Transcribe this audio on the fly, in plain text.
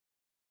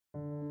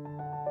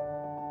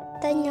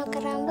Tanyo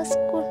karamba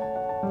school.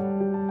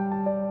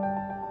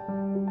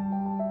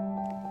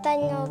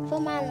 Tanyo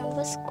pemana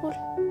ba school.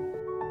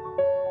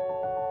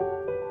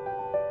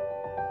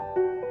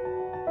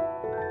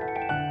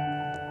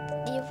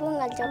 Ibu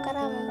ngaljo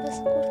karamba ba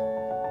school.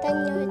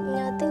 Tanyo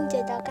nyoting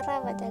jaja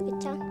karamba jaga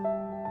cang.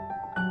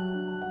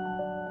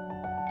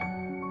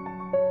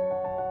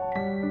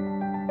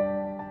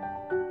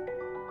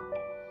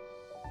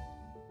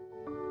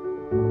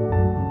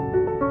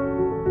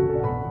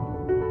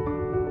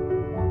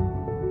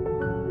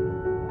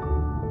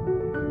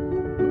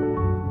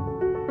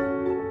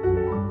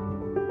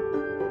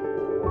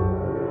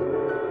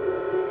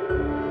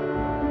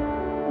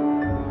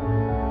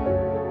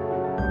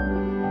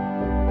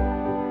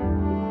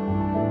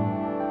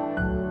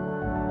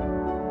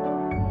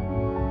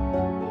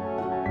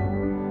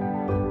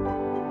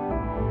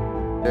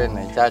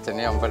 Này cha cho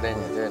nên ông phải lên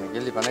nhà này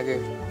cái lipan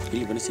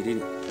cái sini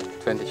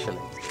 20 shilling.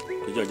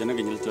 Cái giờ nó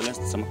cái như cho nó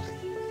sama.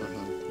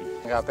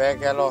 Cà phê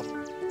cái lo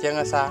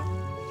chiang sa.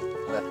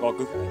 Có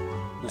cứ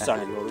nó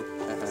sang rồi.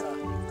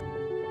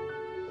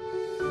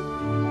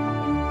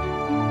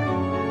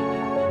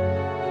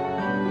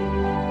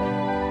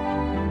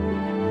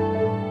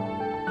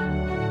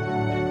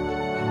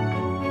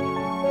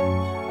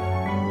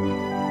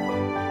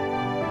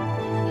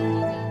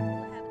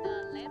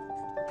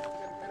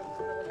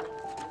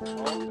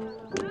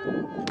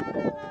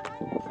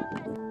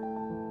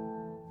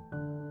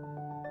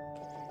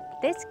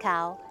 This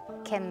cow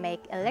can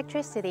make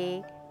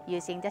electricity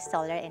using the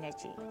solar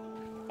energy,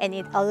 and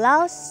it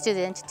allows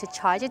students to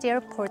charge their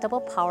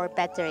portable power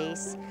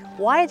batteries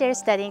while they're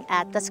studying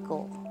at the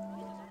school.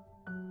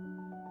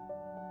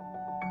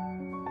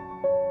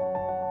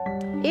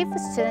 If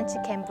students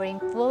can bring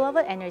full of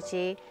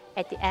energy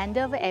at the end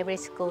of every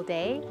school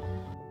day,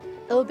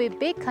 it will be a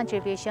big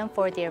contribution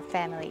for their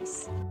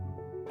families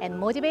and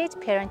motivate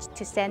parents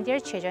to send their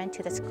children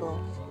to the school.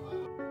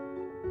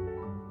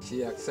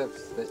 She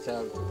accepts the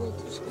child to go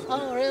to school.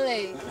 Oh,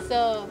 really?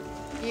 So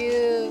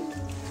you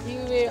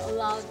will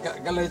allow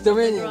Kalau itu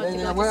ni,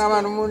 apa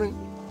aman umur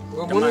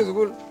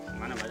school.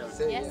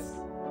 Yes.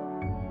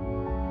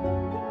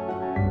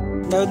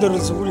 Now the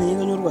school ni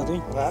kan nyuruh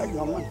tu.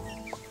 Nyaman.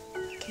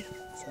 Okay.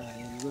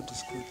 Saya go to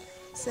school.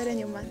 Saya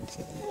nyaman.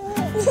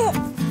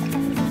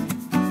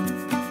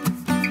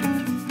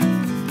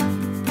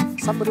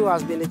 Somebody who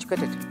has been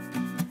educated,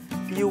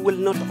 you will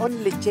not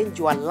only change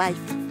your life,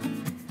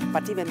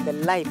 but even the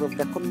life of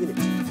the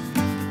community.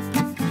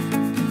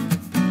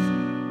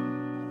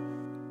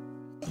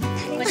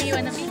 What do you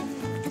want to be?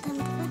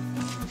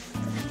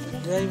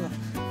 Driver.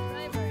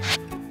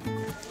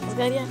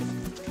 Sekalian.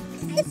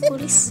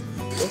 Polis.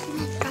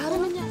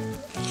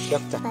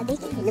 Doctor.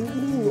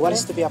 You want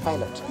us to be a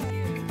pilot?